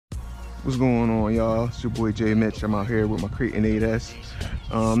What's going on, y'all? It's your boy J Mitch. I'm out here with my Kraton 8S.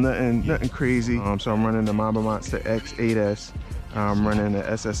 Nothing crazy. So I'm running the Arrma X 8S. I'm running the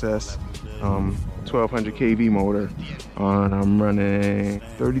SSS 1200 kV motor, and I'm running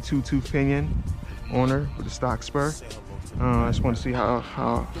 32 tooth pinion on her with a stock spur. I just want to see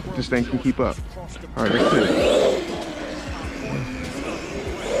how this thing can keep up. All right, let's do it.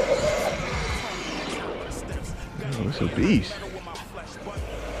 Oh, it's a beast.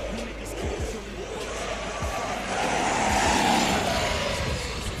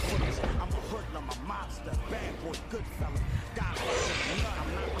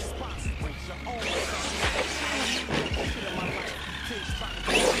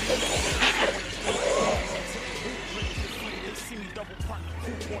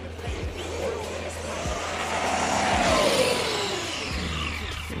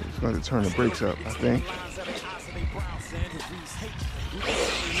 It's going to turn the brakes up, I think.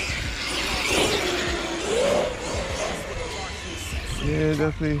 Yeah,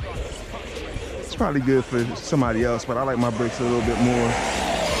 definitely. It's probably good for somebody else, but I like my brakes a little bit more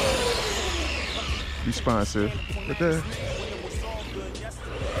responsive. But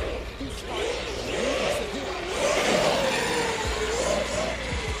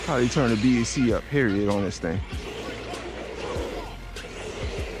probably turn the ESC up, period, on this thing.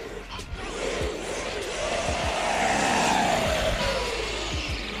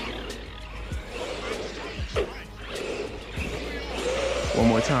 One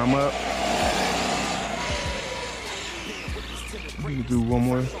more time up. We can do one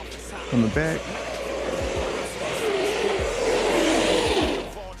more from the back.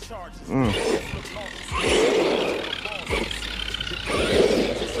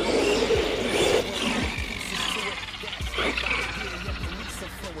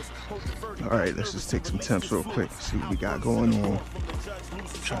 All right, let's just take some temps real quick, see what we got going on.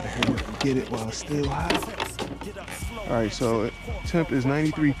 Try to hurry up and get it while it's still hot. All right, so temp is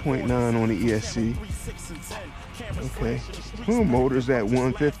 93.9 on the ESC. Okay, motor's at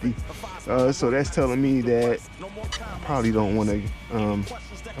 150. So that's telling me that I probably don't want to, I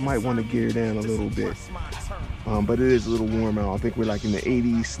might want to gear down a little bit. But it is a little warm out. I think we're like in the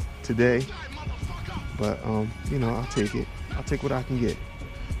 80s today. But, you know, I'll take it. I'll take what I can get.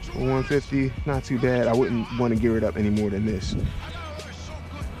 150, not too bad. I wouldn't want to gear it up any more than this.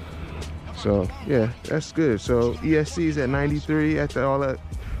 So yeah, that's good. So ESC is at 93 after all that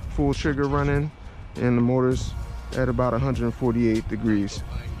full trigger running, and the motor's at about 148 degrees.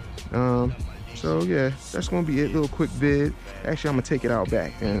 So yeah, that's gonna be it. Little quick vid. Actually, I'm gonna take it out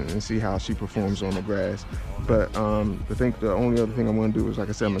back and see how she performs on the grass. But I think the only other thing I'm gonna do is, like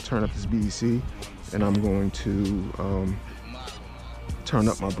I said, I'm gonna turn up this BDC, and I'm going to turn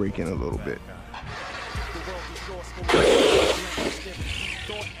up my braking a little bit.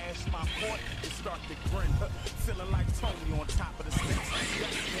 Feeling like Tony on top of the stage.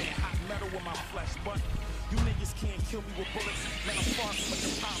 Hot metal with my flesh, but you niggas can't kill me with bullets. Man, I'm far from a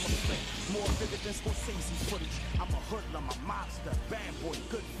Palmer flick. More vivid than Scorsese's footage. I'm a hoodlum, a mobster, bad boy,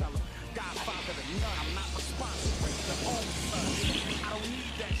 good fella. Godfather to none. I'm not responsible for the own son. I don't need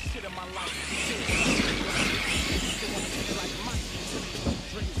that shit in my life. They want to be like Mike.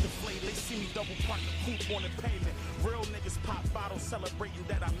 Dreams deflate. They see me double park the coupe on the pavement. Real niggas pop bottles celebrating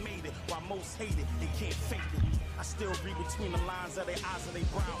that I made it. While most hate it, they can't fake it. I still read between the lines of their eyes and their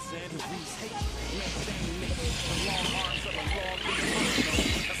brows, and the reads hate. Man, they ain't niggas. The long arms of the law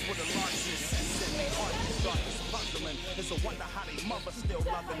being that's where the largest sense in their heart is darkest bundling. It's a wonder how they mother still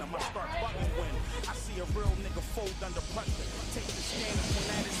loving them. I start bugging when I see a real nigga fold under pressure. Take the scanners when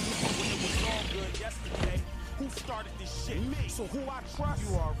that is me when it was all good yesterday. Who started this shit? Me. So who I trust?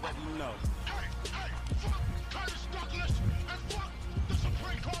 You already know. Curtis Douglas and fuck the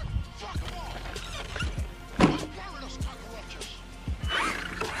Supreme Court. Fuck them all.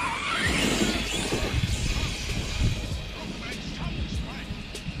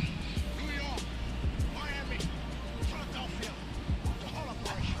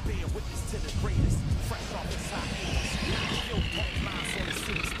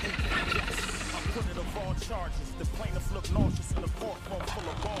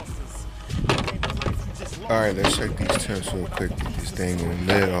 All right, let's check these temps real quick. Get this thing on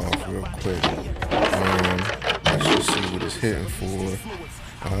lid off real quick. Let's just see what it's hitting for.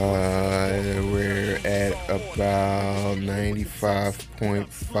 We're at about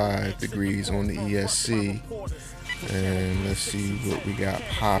 95.5 degrees on the ESC. And let's see what we got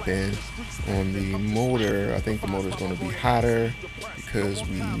popping on the motor. I think the motor's going to be hotter because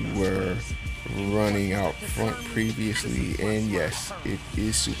we were running out front previously, and yes, it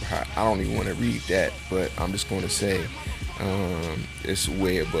is super hot. I don't even want to read that, but I'm just going to say It's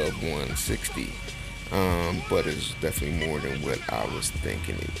way above 160, but it's definitely more than what I was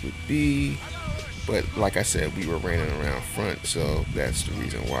thinking it would be. But like I said, we were raining around front, so that's the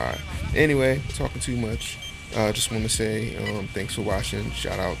reason why. Anyway, talking too much. Just want to say thanks for watching.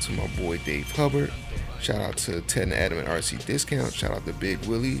 Shout out to my boy Dave Hubbard. Shout out to Ted and Adam at RC Discount. Shout out to Big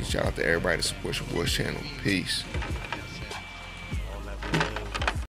Willie. Shout out to everybody that supports your boy's channel. Peace.